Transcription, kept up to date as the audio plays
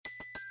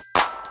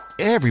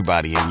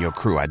Everybody in your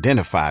crew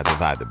identifies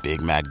as either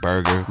Big Mac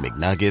Burger,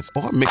 McNuggets,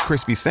 or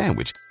McCrispy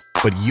Sandwich.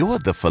 But you're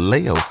the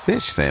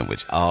Filet-O-Fish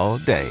Sandwich all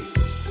day.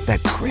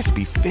 That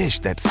crispy fish,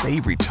 that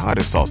savory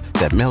tartar sauce,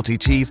 that melty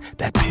cheese,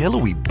 that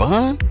pillowy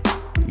bun.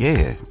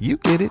 Yeah, you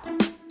get it.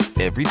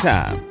 Every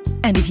time.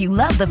 And if you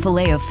love the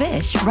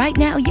Filet-O-Fish, right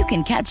now you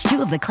can catch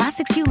two of the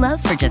classics you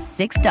love for just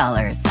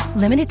 $6.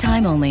 Limited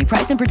time only.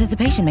 Price and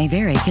participation may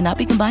vary. Cannot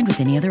be combined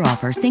with any other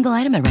offer. Single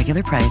item at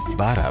regular price.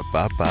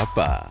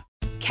 Ba-da-ba-ba-ba.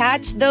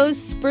 Catch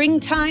those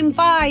springtime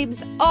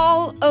vibes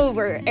all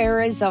over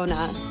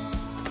Arizona.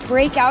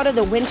 Break out of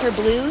the winter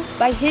blues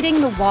by hitting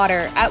the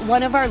water at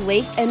one of our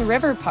lake and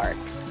river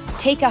parks.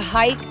 Take a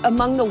hike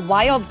among the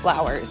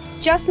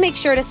wildflowers. Just make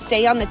sure to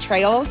stay on the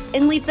trails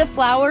and leave the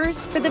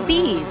flowers for the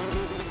bees.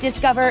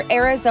 Discover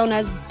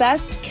Arizona's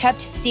best-kept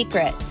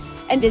secret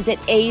and visit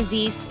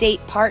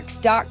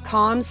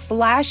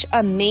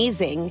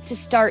azstateparks.com/amazing to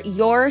start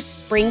your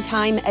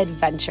springtime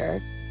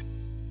adventure.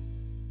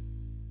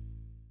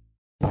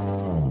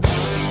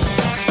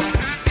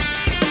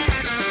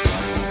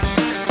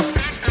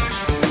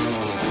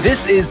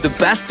 This is the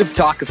Best of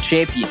Talk of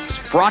Champions,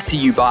 brought to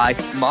you by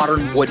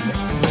Modern Woodmen.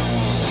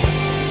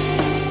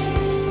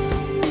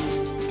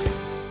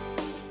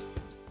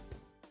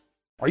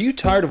 Are you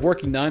tired of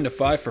working 9 to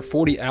 5 for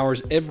 40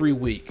 hours every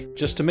week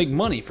just to make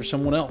money for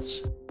someone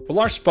else? Well,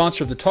 our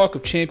sponsor of the Talk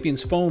of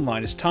Champions phone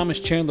line is Thomas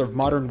Chandler of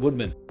Modern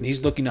Woodmen, and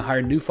he's looking to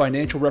hire new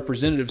financial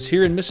representatives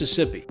here in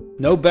Mississippi.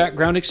 No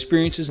background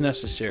experience is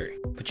necessary,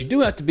 but you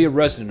do have to be a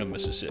resident of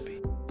Mississippi.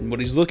 And what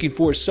he's looking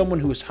for is someone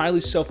who is highly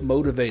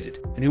self-motivated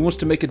and who wants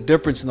to make a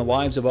difference in the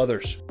lives of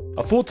others.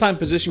 A full-time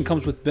position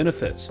comes with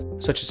benefits,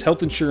 such as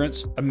health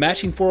insurance, a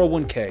matching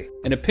 401k,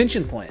 and a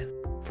pension plan.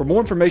 For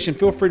more information,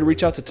 feel free to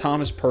reach out to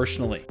Thomas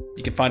personally.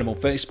 You can find him on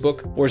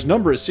Facebook, or his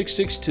number is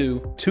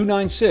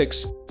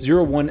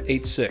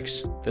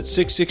 662-296-0186. That's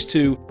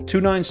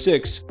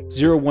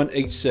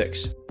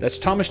 662-296-0186. That's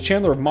Thomas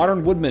Chandler of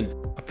Modern Woodmen,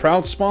 a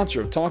proud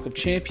sponsor of Talk of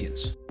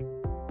Champions.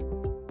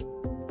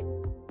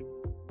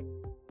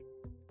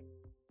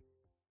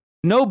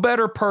 No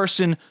better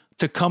person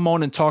to come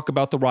on and talk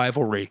about the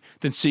rivalry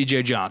than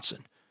C.J.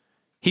 Johnson.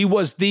 He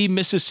was the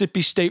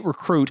Mississippi State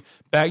recruit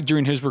back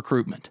during his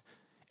recruitment.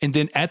 And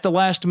then at the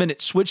last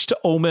minute switched to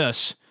Ole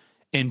Miss.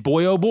 And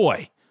boy, oh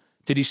boy,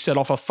 did he set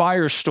off a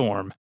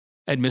firestorm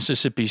at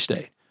Mississippi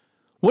State.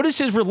 What is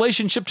his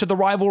relationship to the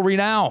rivalry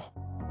now?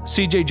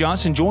 C.J.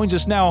 Johnson joins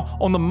us now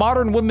on the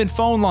Modern Woodmen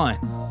phone line.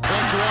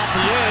 Pressure off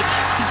the edge.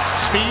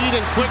 Speed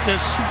and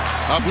quickness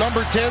of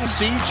number 10,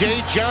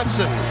 C.J.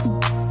 Johnson.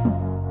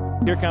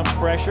 Here comes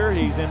pressure.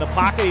 He's in the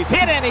pocket. He's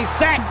hit and he's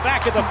sacked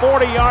back at the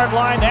 40-yard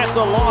line. That's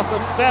a loss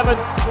of 7.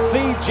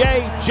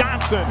 C.J.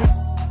 Johnson.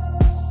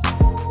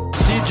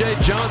 C.J.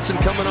 Johnson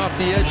coming off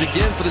the edge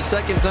again for the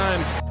second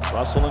time.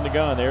 Russell in the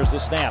gun. There's the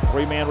snap.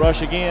 3-man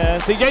rush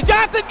again. C.J.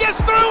 Johnson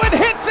gets through and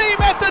hits him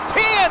at the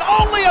 10.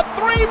 Only a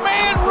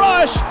 3-man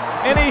rush.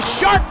 And he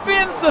shark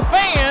fins the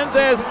fans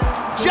as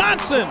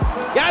Johnson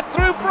got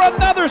through for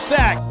another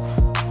sack.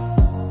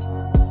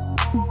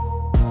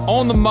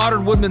 On the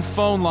Modern Woodmen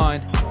phone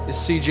line is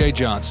C.J.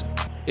 Johnson.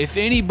 If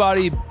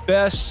anybody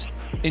best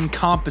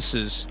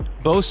encompasses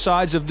both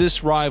sides of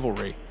this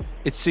rivalry,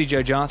 it's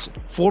C.J. Johnson,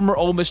 former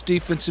Ole Miss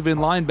defensive end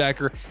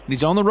linebacker, and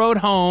he's on the road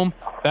home,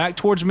 back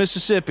towards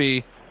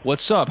Mississippi.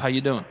 What's up? How you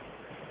doing?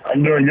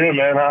 I'm doing good,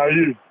 man. How are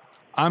you?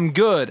 I'm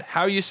good.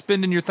 How are you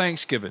spending your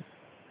Thanksgiving?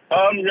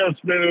 I'm going to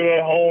spend it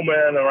at home,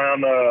 man,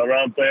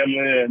 around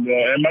family and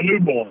my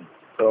newborn.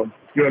 So it's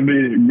going to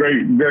be a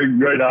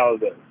great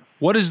holiday.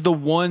 What is the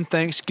one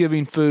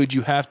Thanksgiving food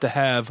you have to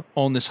have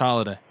on this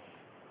holiday?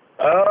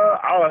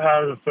 I would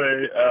have to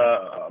say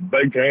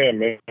baked ham,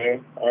 man.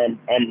 I'm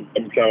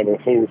kind of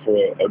a fool for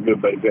a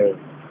good baked ham.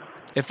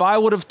 If I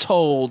would have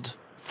told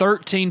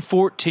 13,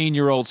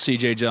 14-year-old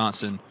C.J.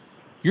 Johnson,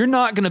 you're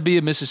not going to be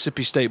a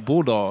Mississippi State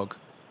Bulldog,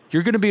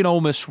 you're going to be an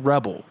Ole Miss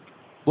Rebel,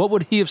 what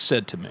would he have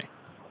said to me?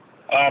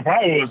 I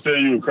probably would have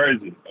said you were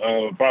crazy.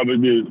 Probably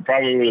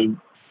would have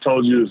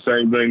told you the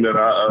same thing that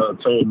I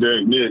told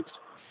Derek Nix.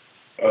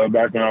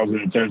 Back when I was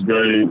in the 10th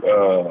grade,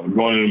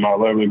 going into my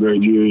 11th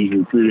grade year, he was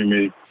recruiting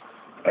me.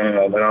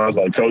 And I was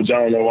like, Coach, I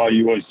don't know why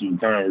you wasted your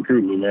time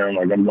recruiting me, man.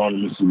 Like, I'm going to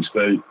Mississippi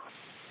State.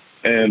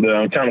 And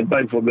I'm kind of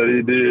thankful that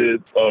he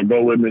did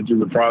go with me through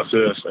the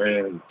process.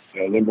 And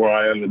look where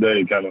I am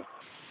today. Kind of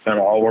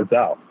all worked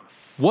out.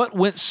 What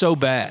went so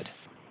bad?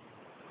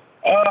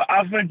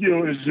 I think it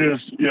was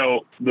just,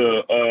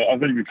 I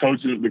think the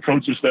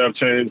coaching staff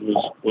change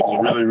was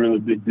a really, really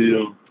big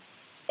deal.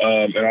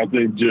 And I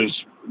think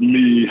just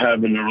me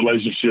having the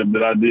relationship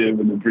that I did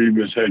with the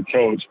previous head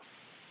coach,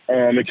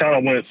 it kind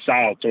of went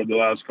south toward the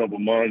last couple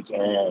of months.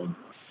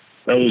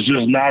 There was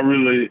just not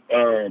really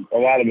a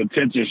lot of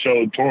attention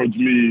showed towards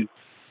me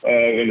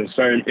in the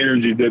same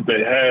energy that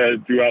they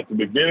had throughout the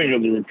beginning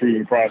of the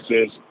recruiting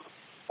process.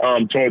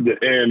 Toward the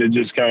end, it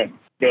just kind of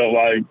felt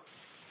like,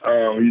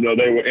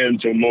 they were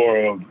into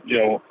more of,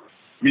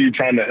 me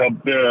trying to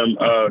help them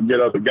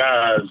get other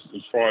guys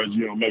as far as,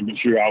 making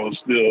sure I was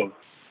still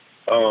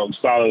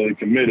solidly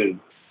committed.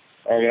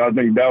 I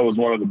think that was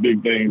one of the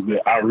big things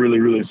that I really,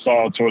 really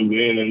saw towards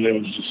the end, and it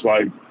was just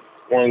like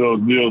one of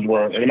those deals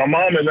where, and my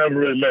mom had never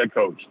really met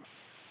Coach.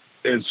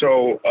 And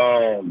so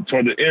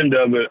toward the end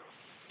of it,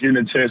 getting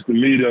a chance to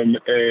meet him,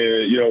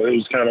 and, you know, it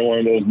was kind of one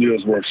of those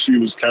deals where she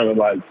was kind of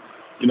like,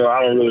 you know,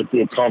 I don't really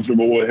feel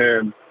comfortable with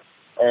him.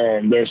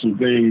 There's some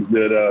things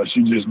that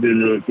she just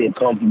didn't really feel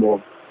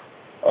comfortable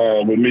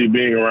with me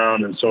being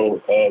around, and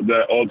so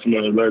that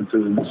ultimately led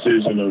to the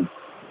decision of,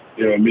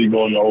 you know, me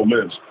going to Ole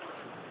Miss.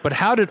 But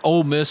how did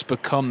Ole Miss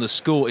become the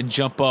school and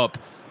jump up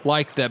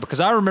like that? Because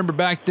I remember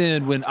back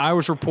then when I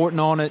was reporting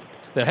on it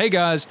that, hey,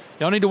 guys,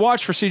 y'all need to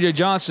watch for C.J.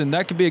 Johnson.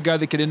 That could be a guy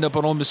that could end up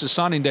on Ole Miss's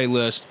signing day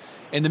list.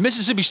 And the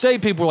Mississippi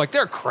State people were like,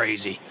 they're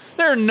crazy.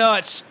 They're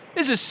nuts.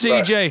 This is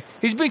C.J. Right.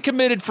 He's been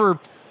committed for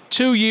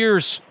 2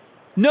 years.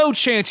 No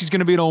chance he's going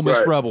to be an Ole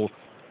Miss Rebel.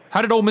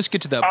 How did Ole Miss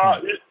get to that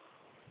point?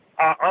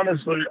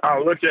 Honestly, I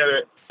look at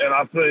it, and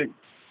I think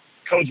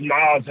Coach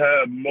Miles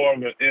had more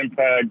of an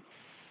impact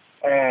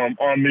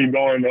on me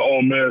going to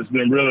Ole Miss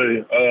than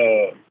really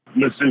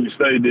Mississippi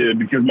State did,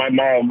 because my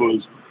mom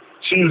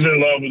she was in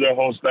love with their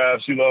whole staff.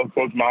 She loved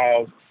Coach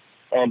Miles.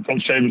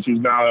 Coach Chavis,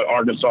 who's now at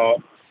Arkansas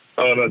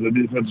as a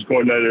defensive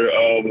coordinator,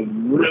 was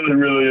really,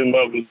 really in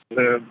love with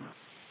him.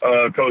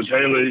 Coach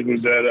Haley,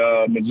 who's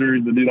at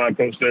Missouri, the D-line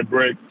coach at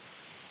Brick,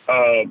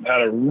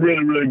 had a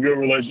really, really good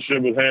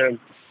relationship with him.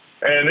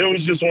 And it was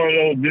just one of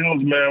those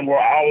deals, man,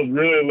 where I was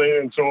really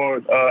leaning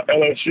toward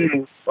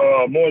LSU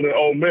more than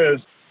Ole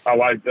Miss. I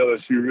liked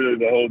LSU really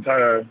the whole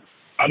time.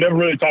 I never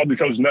really talked to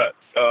Coach Nutt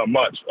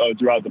much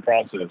throughout the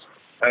process.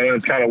 And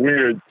it's kind of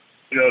weird,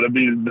 you know, to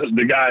be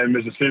the guy in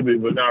Mississippi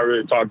but not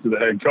really talk to the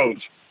head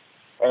coach.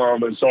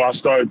 And so I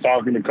started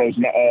talking to Coach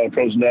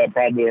Nutt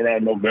probably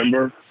around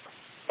November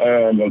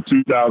of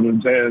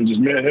 2010. Just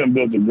me and him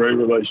built a great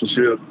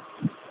relationship.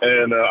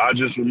 And I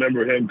just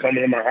remember him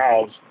coming to my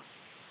house.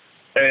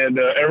 And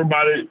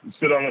everybody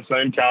sit on the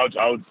same couch.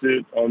 I would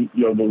sit on,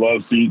 you know, the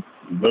love seat.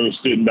 They were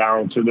sitting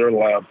down to their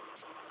left.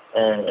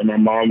 And my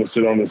mom would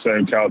sit on the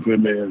same couch with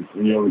me, and,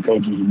 you know, the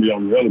coaches would be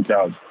on the other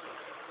couch.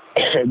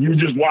 You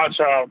just watch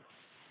how,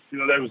 you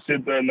know, they would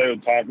sit there and they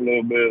would talk a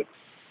little bit.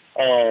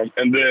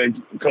 And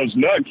then Coach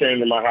Nutt came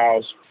to my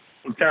house,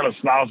 was kind of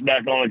slouched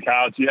back on the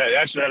couch. He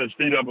actually had his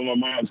feet up on my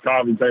mom's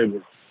coffee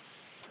table.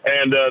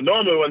 And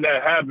normally when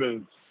that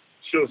happens,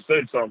 she'll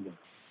say something.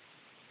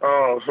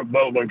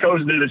 But when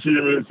Coach did it, she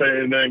didn't really say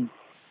anything,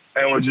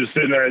 and was just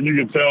sitting there, and you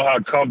could tell how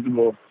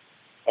comfortable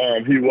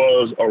he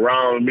was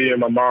around me and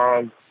my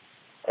mom,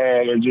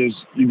 and just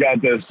you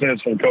got that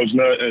sense from Coach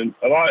Nutt. And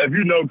if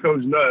you know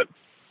Coach Nutt,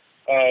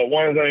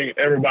 one thing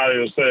everybody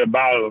will say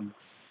about him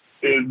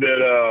is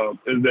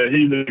that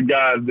he's the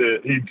guy that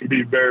he can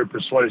be very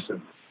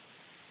persuasive,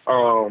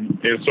 and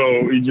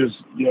so he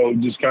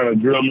just kind of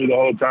drilled me the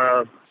whole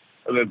time.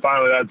 And then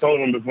finally, I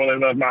told him before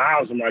they left my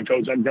house, I'm like,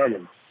 Coach, I'm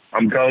coming.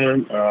 I'm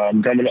coming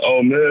to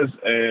Ole Miss,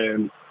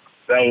 and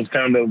that was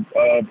kind of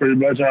pretty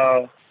much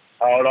how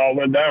it all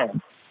went down.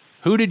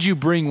 Who did you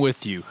bring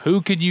with you?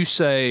 Who could you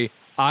say,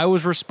 I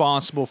was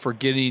responsible for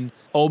getting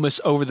Ole Miss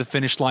over the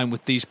finish line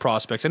with these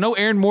prospects? I know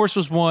Aaron Morse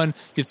was one.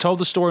 You've told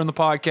the story on the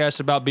podcast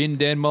about being in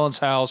Dan Mullen's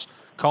house,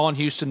 calling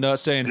Houston Nutt,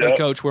 saying, hey,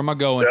 Coach, where am I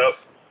going? Yep.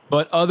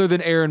 But other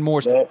than Aaron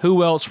Morse,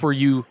 who else were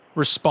you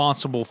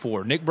responsible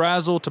for? Nick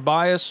Brazel,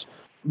 Tobias?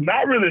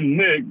 Not really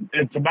Nick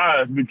and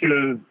Tobias,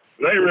 because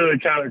they really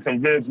kind of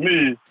convinced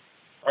me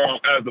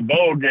at the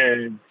bowl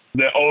game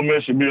that Ole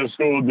Miss should be a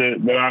school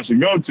that I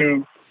should go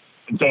to.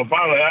 And so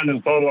finally I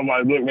just told them,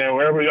 like, look, man,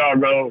 wherever y'all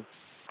go,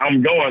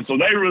 I'm going. So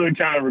they really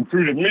kind of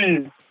recruited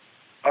me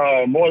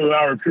more than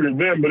I recruited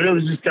them. But it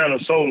was just kind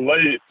of so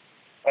late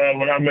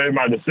when I made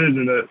my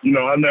decision that, you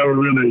know, I never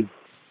really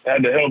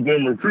had to help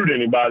them recruit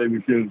anybody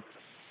because,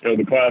 you know,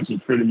 the class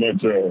was pretty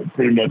much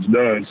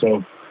done.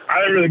 So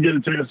I didn't really get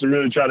a chance to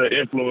really try to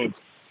influence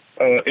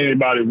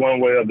anybody one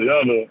way or the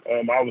other.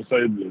 I would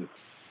say that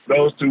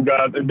those two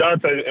guys, and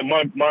Dante and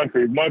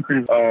Moncrief,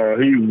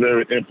 he was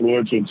very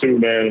influential too,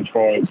 man, as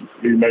far as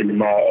me making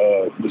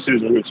my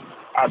decision, which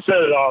I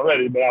said it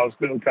already, but I was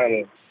still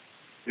kind of,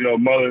 you know,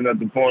 muddling at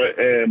the point.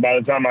 And by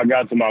the time I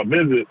got to my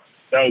visit,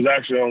 that was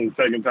actually only the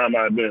second time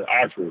I had been in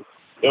Oxford.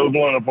 It was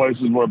one of the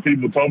places where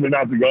people told me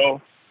not to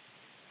go.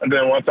 And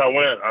then once I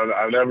went,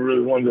 I never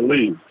really wanted to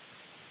leave.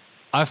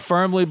 I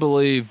firmly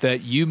believe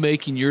that you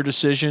making your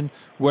decision,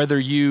 whether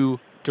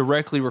you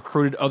directly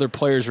recruited other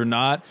players or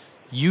not,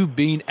 you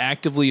being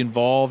actively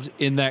involved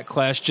in that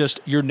class, just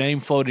your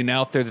name floating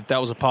out there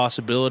that was a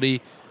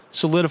possibility,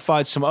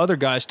 solidified some other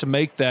guys to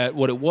make that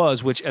what it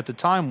was, which at the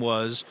time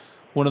was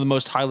one of the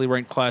most highly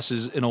ranked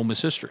classes in Ole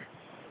Miss history.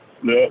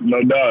 Yeah,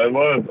 no doubt it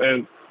was.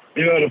 And,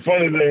 you know, the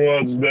funny thing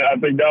was that I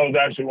think that was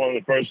actually one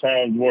of the first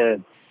times where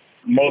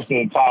most of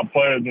the top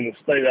players in the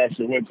state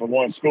actually went to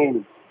one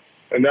school.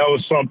 And that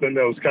was something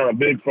that was kind of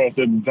big for us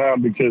at the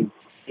time because,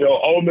 you know,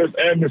 Ole Miss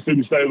and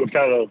Mississippi State was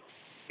kind of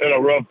in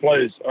a rough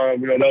place.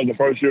 You know, that was the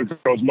first year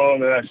Coach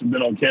Mullen had actually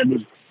been on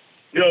campus.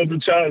 You know, it's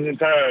a challenging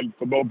time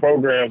for both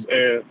programs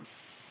and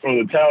for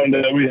the talent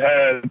that we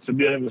had to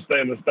be able to stay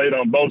in the state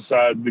on both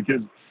sides because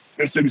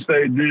Mississippi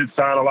State did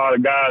sign a lot of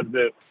guys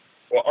that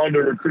or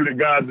under-recruited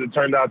guys that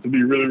turned out to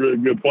be really, really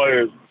good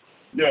players.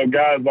 You know,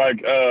 guys like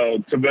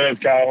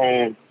Tavez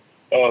Calhoun,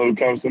 who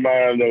comes to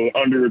mind, those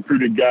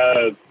under-recruited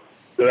guys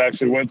that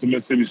actually went to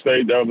Mississippi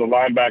State. There was a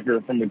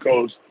linebacker from the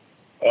coast.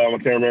 I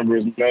can't remember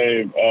his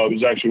name.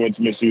 He actually went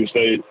to Mississippi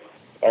State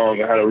and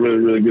had a really,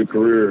 really good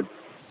career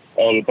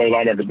to play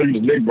linebacker. I think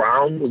it was Nick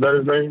Brown. Was that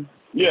his name?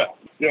 Yeah.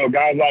 You know,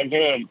 guys like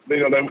him,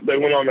 you know, they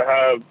went on to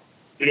have,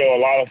 you know, a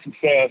lot of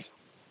success.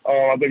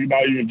 I think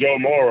about even Joe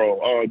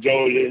Morrow.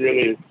 Joe didn't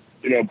really,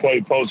 you know,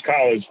 play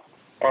post-college,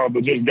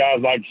 but just guys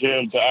like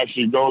him to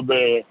actually go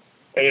there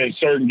and in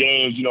certain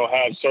games, you know,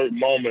 have certain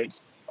moments.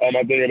 I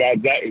think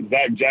about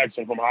Zach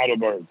Jackson from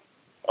Heidelberg,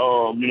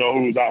 you know,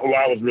 who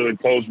I was really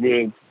close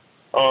with.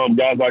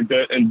 Guys like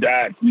that, and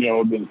Dak, you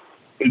know, to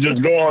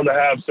just go on to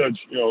have such,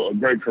 you know, a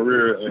great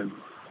career and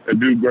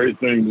do great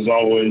things is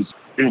always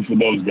good for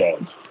those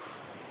guys.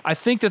 I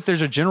think that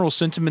there's a general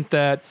sentiment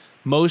that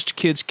most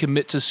kids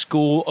commit to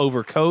school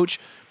over coach,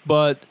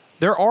 but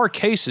there are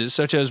cases,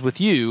 such as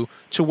with you,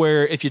 to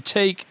where if you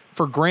take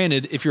for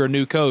granted, if you're a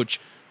new coach,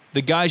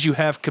 the guys you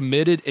have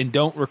committed and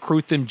don't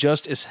recruit them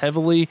just as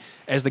heavily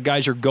as the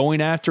guys you're going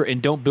after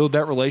and don't build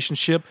that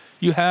relationship,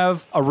 you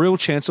have a real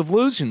chance of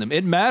losing them.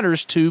 It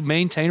matters to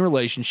maintain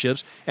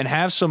relationships and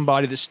have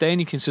somebody that's staying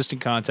in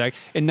consistent contact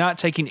and not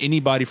taking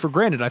anybody for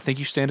granted. I think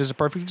you stand as a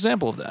perfect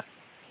example of that.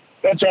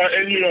 That's right.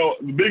 And, you know,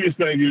 the biggest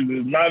thing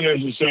is not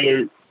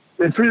necessarily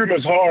recruiting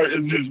is hard.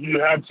 It's just you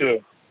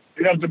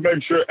have to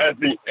make sure at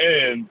the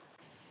end,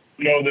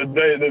 you know,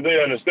 that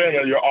they understand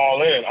that you're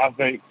all in. I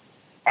think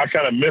I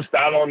kind of missed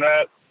out on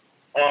that.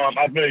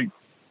 I think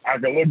I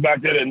can look back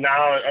at it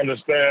now and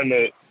understand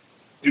that,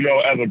 you know,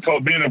 as a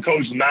coach, being a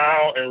coach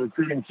now and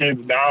recruiting kids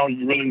now,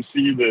 you really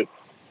see that,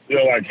 you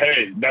know, like,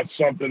 hey, that's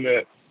something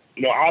that,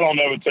 you know, I don't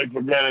ever take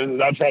for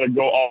granted. I try to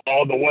go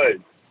all the way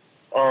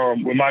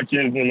with my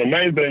kids. And the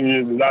main thing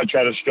is I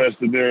try to stress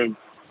to them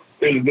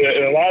is that,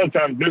 and a lot of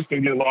times this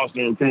can get lost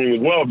in recruiting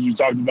as well, because you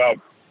talked about,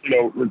 you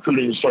know,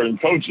 recruiting certain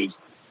coaches,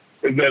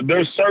 is that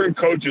there's certain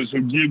coaches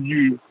who give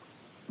you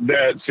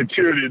that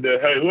security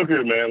that, hey, look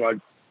here, man, like,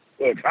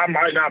 look, I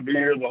might not be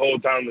here the whole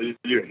time that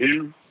you're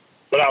here,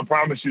 but I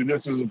promise you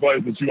this is a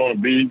place that you want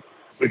to be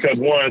because,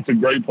 one, it's a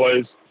great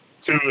place,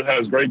 two, it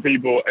has great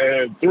people,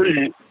 and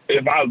three,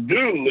 if I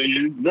do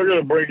leave, they're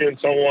going to bring in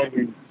someone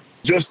who's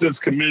just as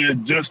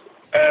committed, just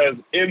as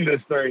in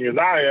this thing as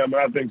I am,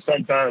 and I think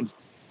sometimes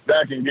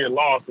that can get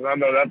lost, and I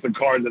know that's a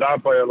card that I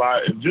play a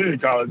lot in junior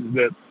college is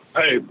that,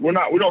 hey, we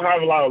don't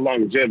have a lot of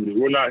longevity.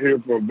 We're not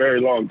here for a very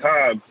long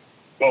time.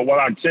 But what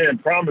I can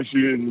promise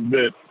you is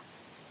that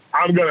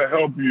I'm going to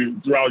help you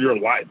throughout your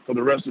life, for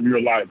the rest of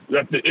your life.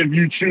 If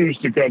you choose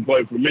to come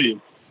play for me,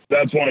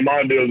 that's one of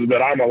my deals is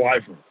that I'm a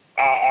lifer.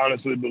 I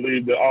honestly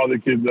believe that all the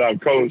kids that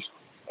I've coached,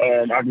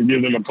 I can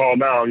give them a call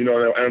now, you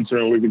know, they'll answer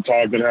and we can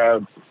talk and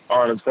have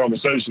honest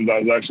conversations.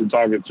 I was actually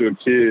talking to a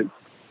kid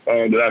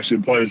that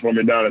actually plays for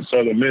me down at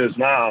Southern Miss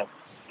now.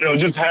 You know,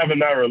 just having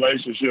that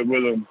relationship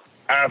with them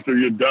after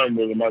you're done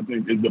with them, I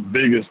think is the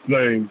biggest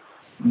thing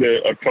that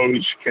a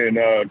coach can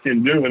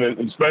do,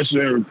 and especially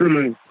in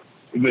recruiting,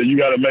 that you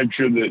got to make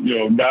sure that, you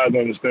know, guys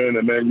understand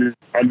that, man,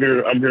 I'm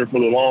here for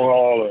the long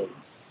haul, and,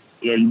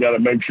 you know, you got to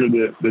make sure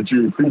that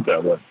you recruit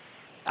that way.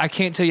 I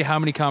can't tell you how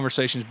many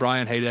conversations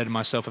Brian Haydad and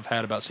myself have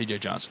had about C.J.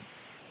 Johnson.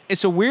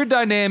 It's a weird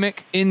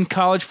dynamic in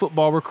college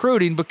football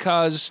recruiting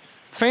because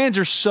fans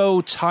are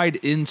so tied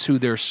into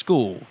their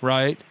school,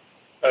 right?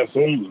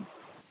 Absolutely.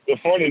 The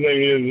funny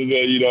thing is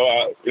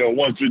that, you know,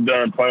 once you're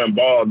done playing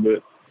ball,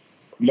 that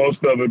most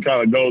of it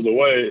kind of goes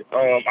away.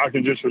 I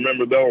can just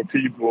remember there were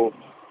people,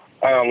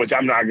 which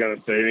I'm not going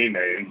to say any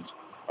names,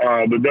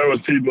 but there was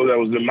people that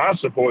was in my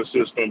support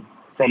system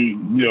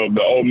from, you know,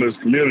 the Ole Miss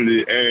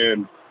community,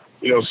 and,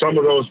 you know, some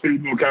of those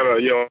people kind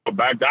of, you know,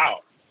 backed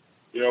out.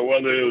 You know,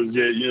 whether it was,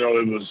 you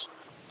know, it was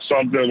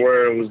something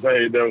where it was,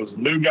 hey, there was a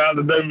new guy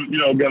that they, you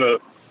know,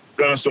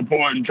 gonna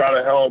support and try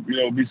to help, you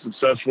know, be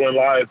successful in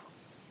life.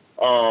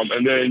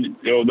 And then,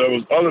 you know, there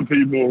was other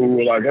people who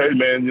were like, hey,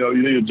 man, you know,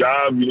 you need a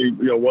job, you need,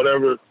 you know,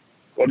 whatever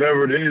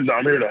it is,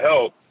 I'm here to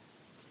help.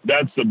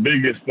 That's the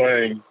biggest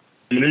thing.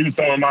 I mean, even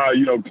some of my,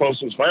 you know,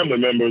 closest family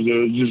members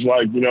are just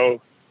like, you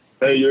know,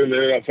 hey, you're in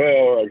the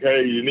NFL, like,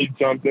 hey, you need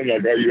something,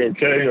 like, are you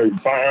okay, are you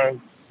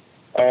fine?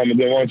 And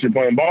then once you're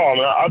playing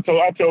ball, I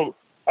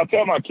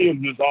tell my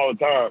kids this all the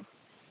time.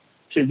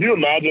 Can you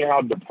imagine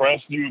how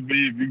depressed you would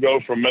be if you go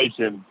from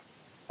making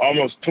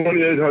almost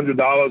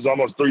 $2,800,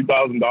 almost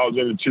 $3,000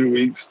 every 2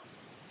 weeks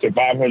to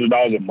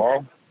 $500 a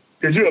month?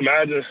 Could you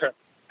imagine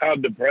how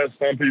depressed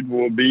some people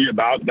would be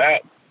about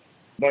that?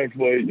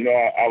 Thankfully, you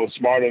know, I was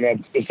smart enough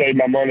to save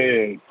my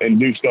money and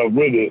do stuff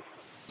with it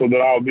so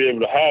that I would be able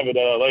to have it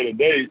at a later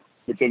date,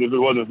 because if it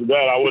wasn't for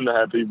that, I wouldn't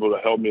have had people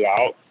to help me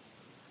out.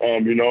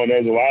 You know, and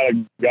there's a lot of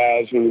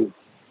guys who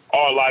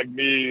are like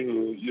me,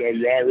 who, you know,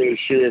 you aren't really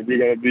sure if you're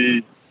going to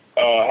be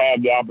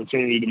have the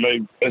opportunity to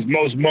make as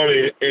much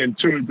money in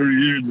 2 or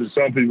 3 years as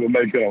some people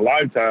make in a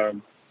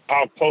lifetime.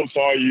 How close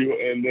are you?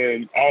 And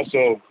then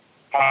also,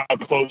 how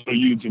close are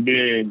you to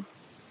being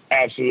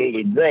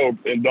absolutely broke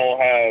and don't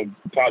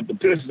have pot to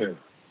piss in?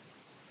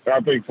 And I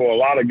think for a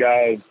lot of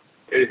guys,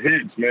 it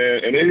hits,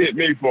 man. And it hit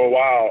me for a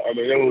while. I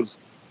mean,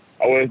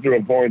 I went through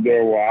a point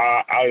there where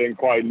I didn't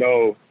quite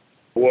know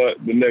what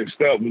the next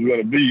step was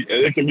going to be.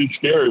 And it can be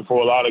scary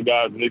for a lot of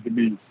guys, and it can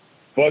be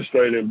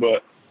frustrating.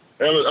 But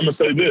I'm going to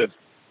say this.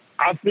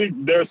 I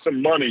think there's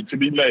some money to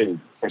be made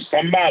for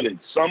somebody,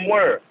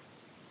 somewhere,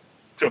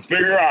 to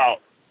figure out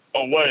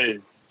a way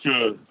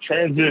to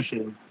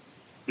transition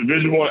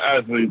Division I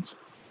athletes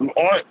who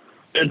aren't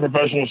in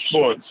professional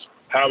sports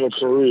have a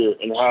career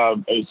and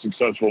have a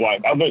successful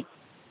life. I think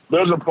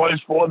there's a place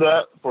for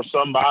that for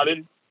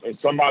somebody, and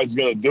somebody's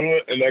going to do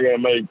it, and they're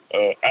going to make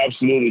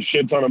absolutely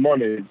shit ton of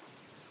money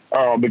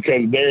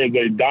because there is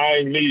a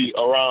dying need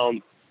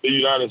around the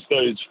United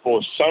States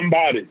for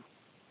somebody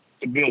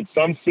to build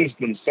some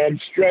system, some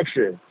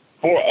structure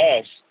for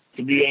us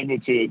to be able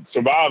to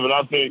survive. And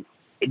I think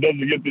it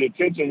doesn't get the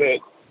attention that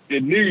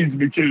it needs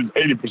because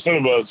 80%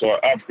 of us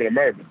are African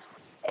Americans.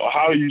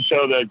 How do you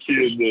tell that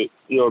kid that,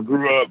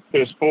 grew up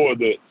pissed poor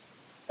that,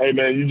 hey,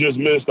 man, you just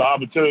missed the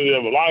opportunity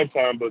of a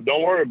lifetime, but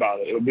don't worry about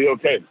it. It'll be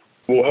okay.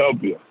 We'll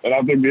help you. And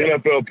I think the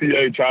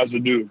NFLPA tries to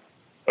do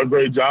a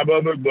great job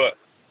of it, but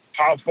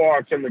how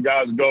far can the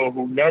guys go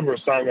who never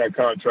signed that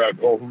contract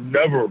or who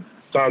never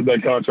signed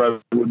that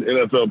contract with the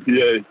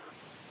NFLPA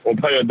or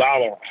pay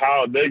 $1?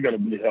 How are they going to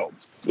be helped?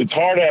 It's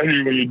hard out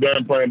here when you're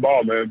done playing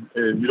ball, man,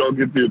 and you don't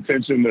get the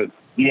attention that,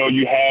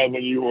 you had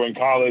when you were in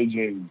college.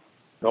 And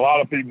a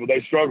lot of people,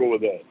 they struggle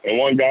with that. And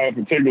one guy in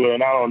particular,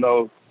 and I don't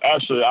know,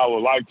 actually I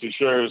would like to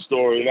share his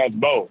story, and that's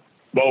Bo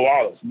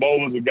Wallace. Bo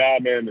was a guy,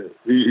 man, that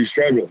he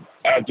struggled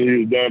after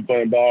he was done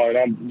playing ball. And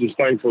I'm just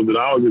thankful that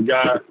I was a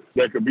guy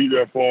that could be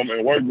there for him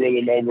and work with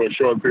him over a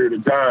short period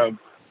of time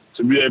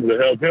to be able to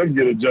help him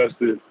get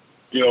adjusted.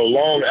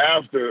 Long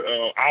after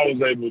I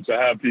was able to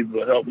have people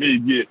to help me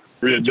get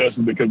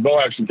readjusted, because Bo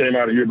actually came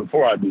out a year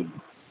before I did.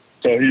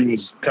 So he was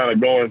kind of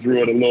going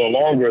through it a little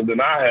longer than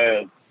I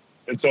had.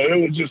 And so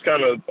it was just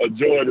kind of a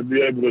joy to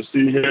be able to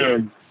see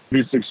him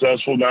be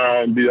successful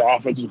now and be the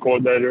offensive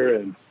coordinator,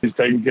 and he's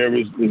taking care of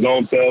his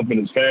own self and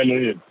his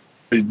family, and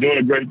he's doing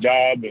a great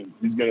job, and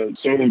he's going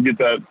to soon get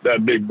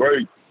that big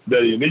break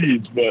that he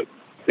needs. But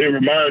it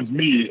reminds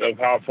me of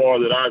how far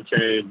that I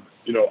came,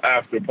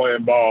 after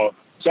playing ball.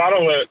 So I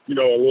don't let,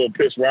 a little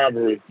piss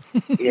rivalry,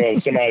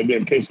 somebody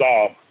being pissed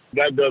off.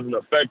 That doesn't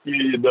affect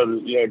me. It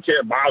doesn't, it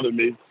can't bother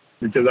me,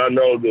 because I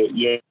know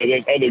that,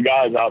 there's other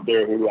guys out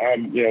there who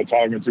I'm,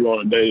 talking to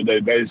on a day-to-day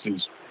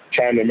basis,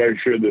 trying to make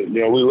sure that,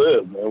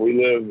 we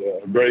live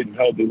a great and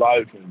healthy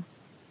life. And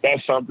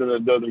that's something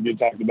that doesn't get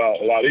talked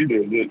about a lot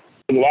either. There's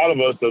a lot of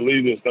us that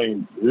leave this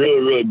thing really,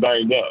 really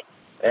banged up.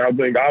 And I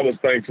think I was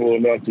thankful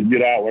enough to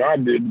get out when I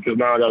did, because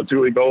now I got a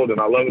 2-week-old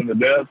and I love him to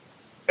death.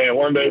 And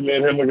one day me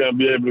and him are going to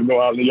be able to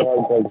go out in the yard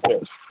and play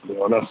fish.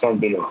 And that's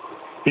something that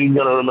he's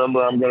going to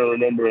remember, I'm going to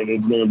remember, and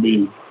it's going to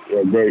be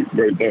a great,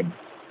 great thing.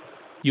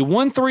 You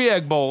won 3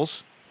 Egg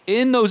Bowls.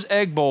 In those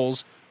Egg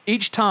Bowls,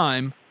 each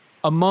time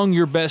among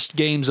your best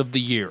games of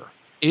the year.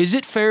 Is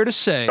it fair to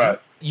say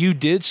you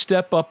did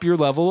step up your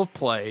level of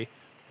play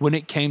when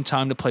it came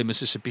time to play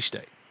Mississippi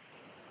State?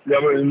 Yeah,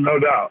 no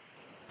doubt.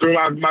 Through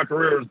my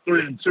career, it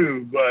was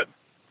 3-2, but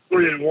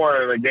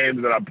 3-1 in the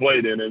games that I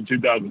played in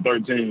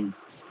 2013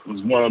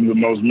 was one of the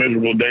most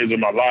miserable days of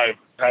my life,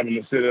 having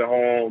to sit at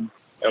home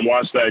and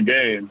watch that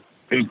game.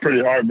 It was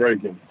pretty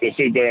heartbreaking to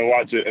sit there and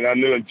watch it. And I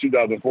knew in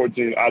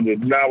 2014 I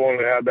did not want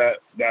to have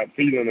that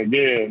feeling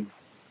again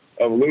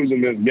of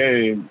losing this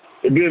game.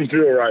 It didn't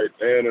feel right,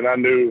 and I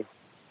knew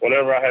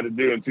whatever I had to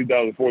do in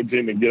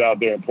 2014 to get out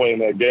there and play in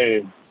that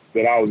game,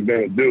 that I was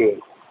going to do it,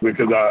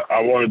 because I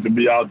wanted to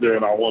be out there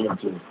and I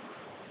wanted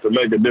to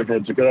make a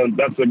difference. Because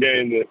that's a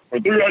game that for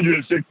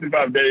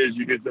 365 days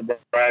you get to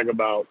brag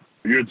about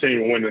your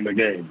team winning the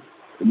game.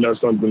 And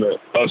that's something that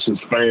us as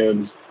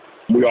fans,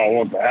 we all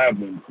want to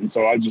happen. And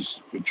so I just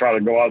try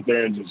to go out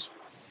there and just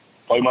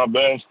play my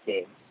best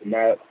to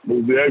not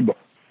lose the Egg Bowl.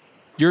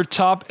 Your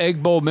top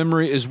Egg Bowl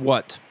memory is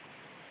what?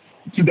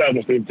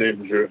 2015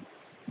 for sure.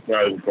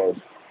 Not even close.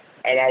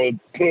 And I would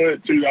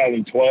put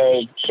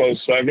 2012 close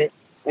second.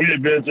 We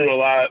had been through a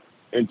lot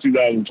in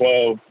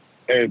 2012,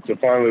 and to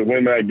finally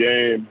win that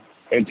game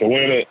and to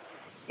win it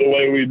the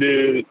way we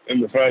did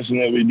in the fashion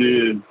that we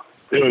did,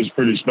 it was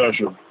pretty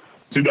special.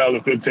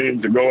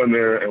 2015 to go in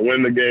there and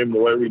win the game the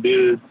way we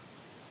did,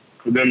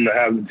 for them to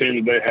have the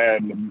team that they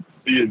had and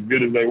be as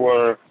good as they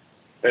were,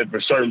 and for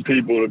certain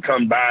people to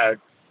come back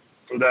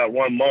for that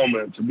one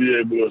moment to be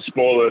able to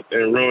spoil it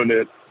and ruin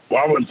it.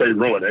 Well, I wouldn't say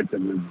ruin it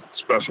because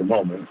it's a special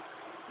moment,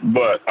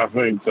 but I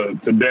think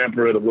to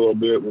damper it a little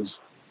bit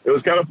it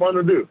was kind of fun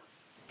to do.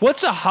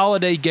 What's a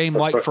holiday game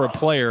like for a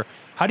player?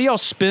 How do y'all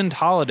spend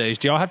holidays?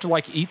 Do y'all have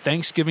to eat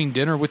Thanksgiving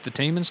dinner with the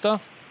team and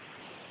stuff?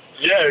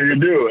 Yeah, you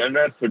do, and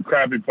that's the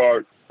crappy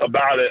part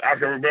about it. I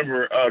can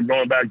remember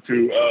going back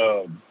to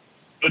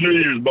the New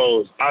Year's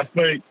Bowls. I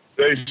think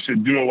they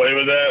should do away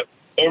with that.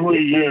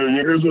 Every year,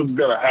 here's what's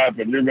going to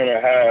happen. You're going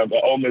to have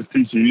an Ole Miss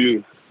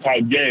TCU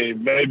type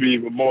game, maybe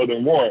even more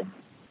than one.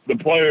 The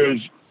players,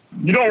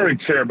 you don't really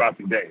care about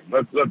the game.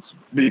 Let's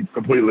be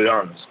completely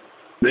honest.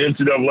 The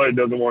NCAA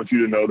doesn't want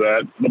you to know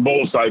that. The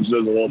bowl sites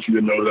doesn't want you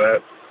to know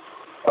that.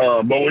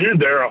 But when you're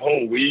there a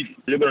whole week,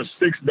 you're there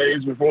 6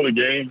 days before the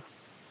game,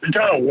 you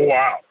kind of wore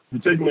out,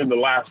 particularly the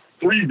last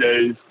 3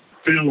 days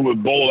filled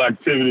with bowl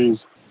activities.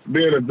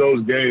 Being at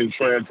those games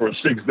ran for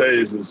 6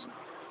 days is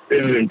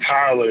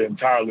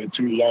entirely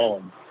too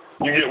long.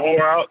 You get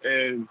wore out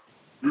and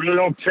you really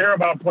don't care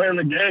about playing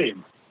the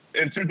game.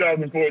 In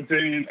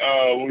 2014,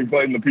 when we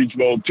played in the Peach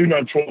Bowl,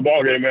 2-night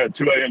ball game at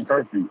 2 a.m.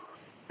 curfew.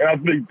 And I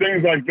think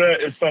things like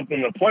that is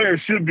something the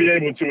players should be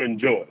able to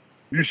enjoy.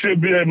 You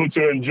should be able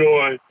to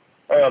enjoy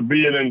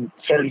being in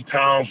certain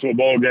towns for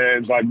bowl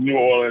games like New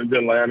Orleans,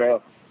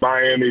 Atlanta,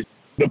 Miami.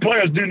 The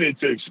players do need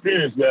to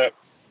experience that,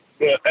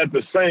 but at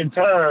the same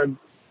time,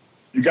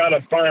 you got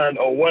to find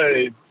a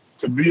way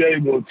to be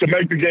able to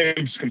make the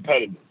games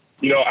competitive.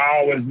 You know, I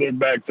always look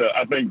back to,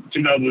 I think,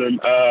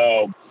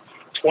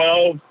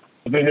 2012,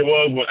 I think it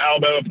was, when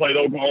Alabama played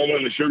Oklahoma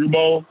in the Sugar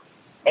Bowl.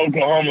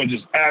 Oklahoma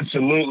just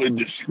absolutely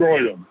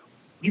destroyed them.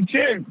 You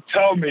can't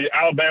tell me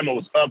Alabama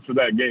was up for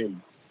that game.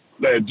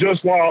 They had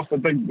just lost, I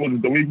think, was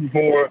it the week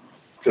before,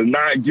 to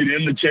not get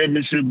in the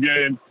championship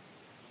game.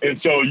 And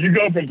so you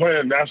go from playing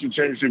a national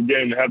championship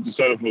game to have to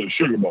settle for the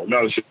Sugar Bowl.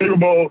 Now, the Sugar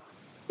Bowl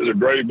is a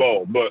great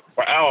bowl, but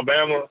for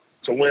Alabama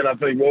to win, I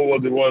think, what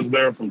was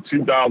there from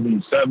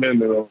 2007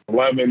 to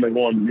 11, they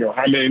won,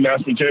 how many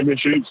national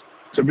championships?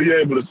 To be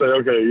able to say,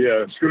 okay,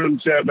 yeah, screw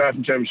the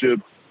national championship,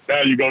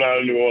 now you go down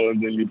to New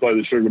Orleans and you play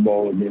the Sugar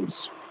Bowl against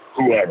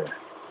whoever.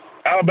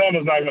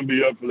 Alabama's not going to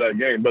be up for that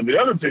game, but the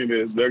other team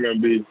is. They're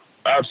going to be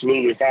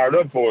absolutely fired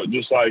up for it,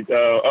 just like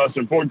us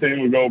in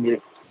 14 would go over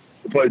to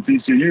play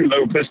TCU. They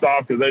were pissed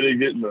off because they didn't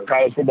get in the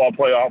college football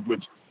playoff,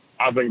 which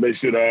I think they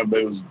should have.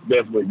 They was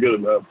definitely good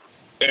enough.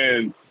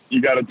 And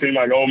you got a team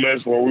like Ole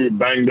Miss where we were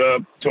banged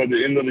up toward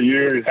the end of the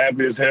year,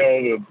 happy as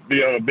hell to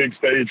be on a big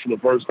stage for the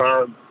first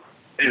time.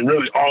 In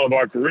really all of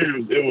our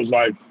careers, it was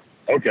like,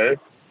 okay,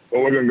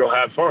 well, we're going to go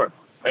have fun.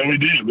 And we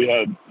did. We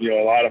had,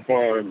 a lot of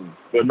fun,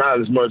 but not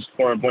as much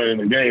fun playing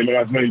the game. And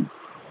I think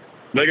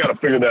they got to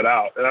figure that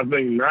out. And I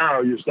think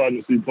now you're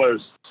starting to see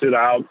players sit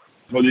out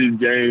for these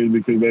games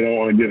because they don't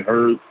want to get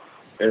hurt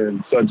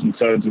and such and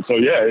such. And so,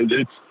 yeah,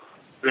 it's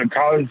the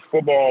college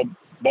football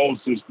bowl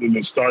system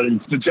is starting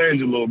to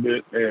change a little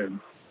bit, and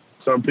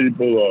some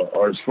people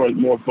are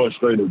more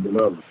frustrated than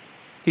others.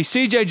 He's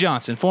C.J.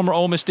 Johnson, former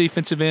Ole Miss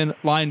defensive end,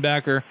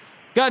 linebacker.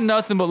 Got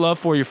nothing but love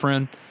for you,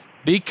 friend.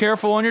 Be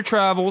careful on your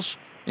travels.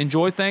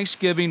 Enjoy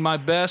Thanksgiving. My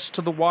best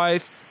to the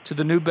wife, to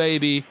the new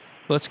baby.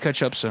 Let's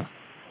catch up soon.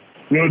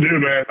 Will do,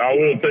 man. I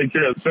will take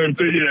care. Same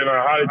to you, and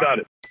I highly doubt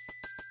it.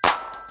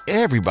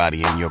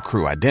 Everybody in your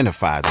crew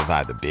identifies as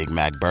either Big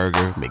Mac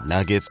Burger,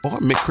 McNuggets, or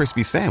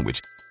McCrispy Sandwich.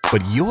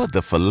 But you're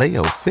the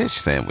Filet-O-Fish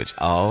Sandwich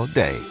all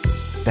day.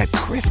 That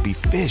crispy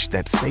fish,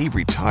 that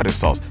savory tartar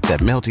sauce, that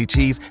melty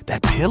cheese,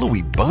 that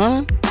pillowy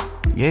bun.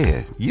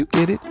 Yeah, you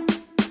get it.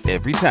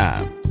 Every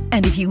time.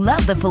 And if you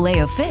love the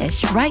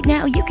Filet-O-Fish, right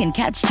now you can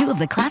catch 2 of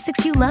the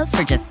classics you love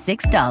for just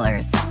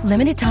 $6.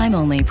 Limited time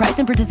only. Price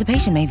and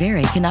participation may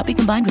vary. Cannot be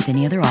combined with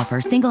any other offer.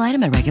 Single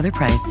item at regular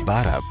price.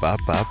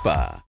 Ba-da-ba-ba-ba.